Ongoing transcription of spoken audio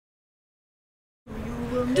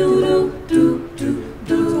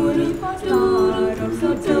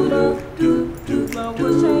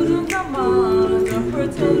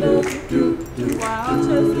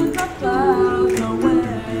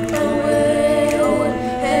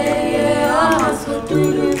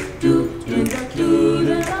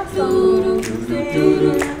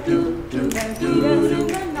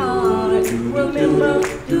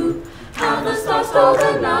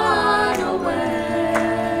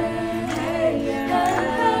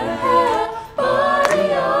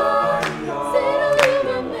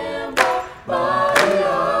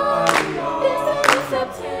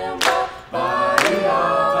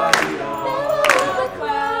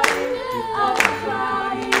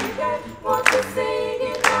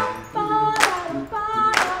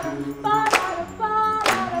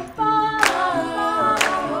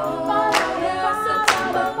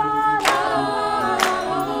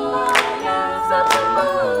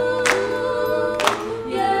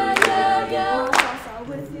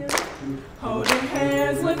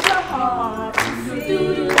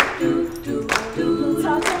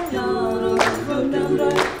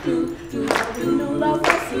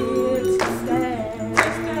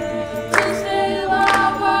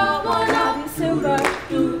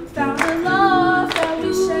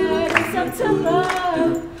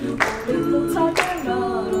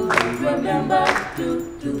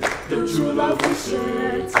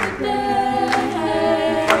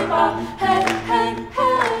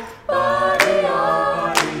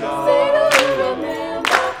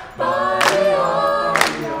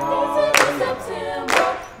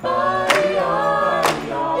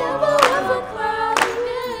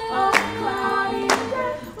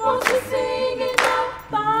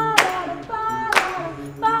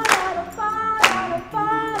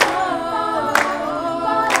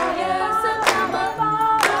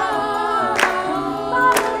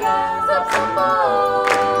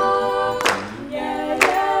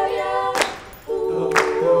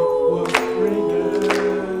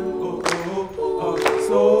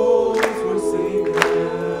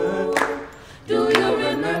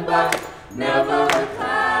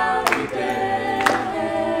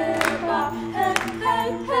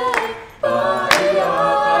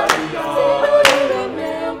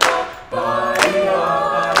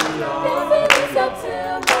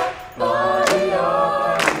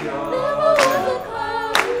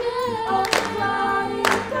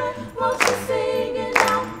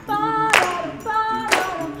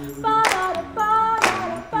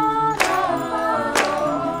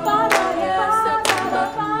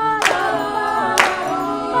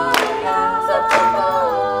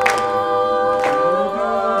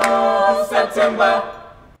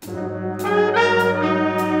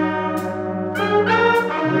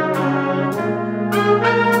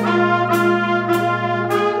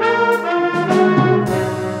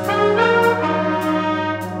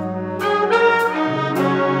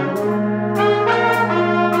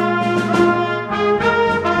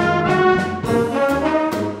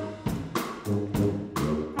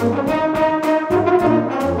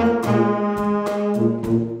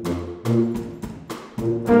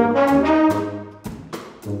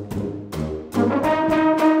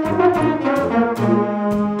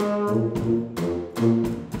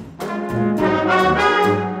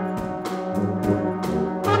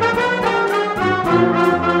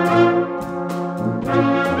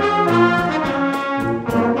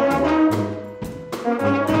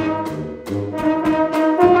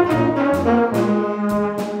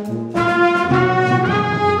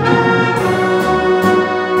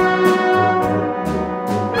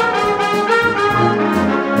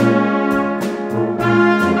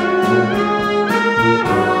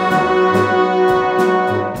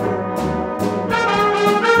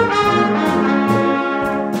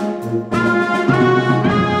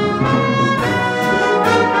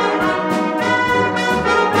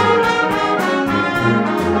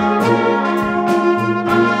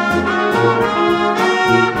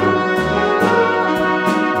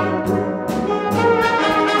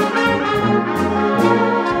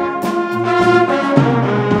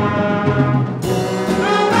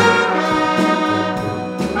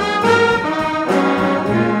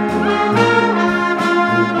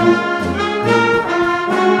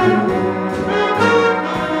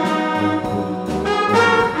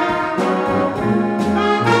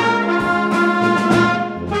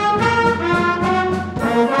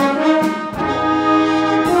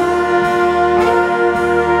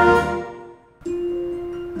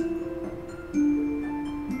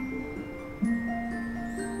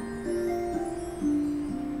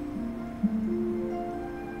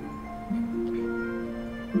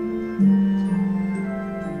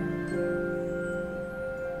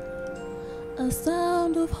a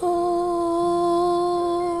sound of hope,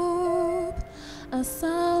 a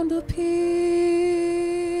sound of peace,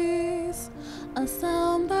 a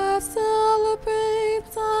sound that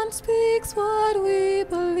celebrates and speaks what we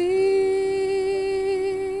believe,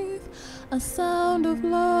 a sound of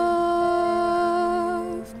love,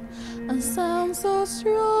 a sound so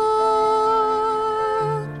strong.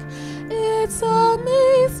 It's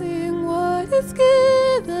amazing what is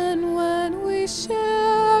given when we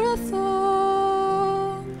share a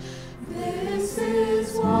song. This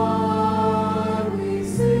is why we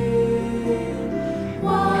sing,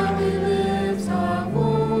 why we lift our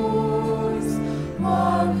voice,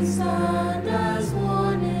 why we stand as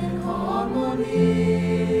one in harmony.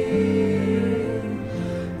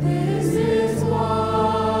 This is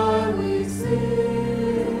why we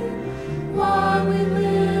sing, why we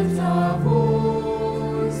lift our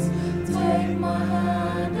voice. Take my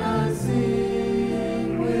hand and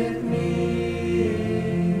sing with me.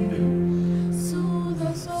 Soothe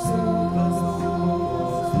the soul,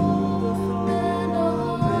 mend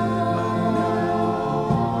our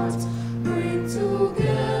hearts, bring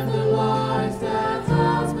together lives that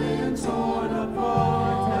have been torn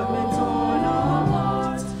apart,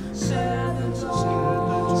 share the joy,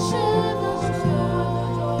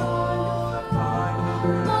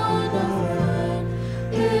 find a friend.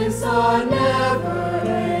 It's our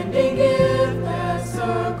never-ending gift that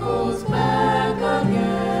circles back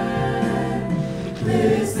again.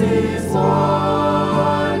 This is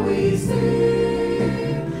why we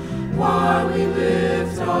sing, why we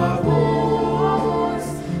lift our voice,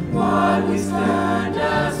 why we stand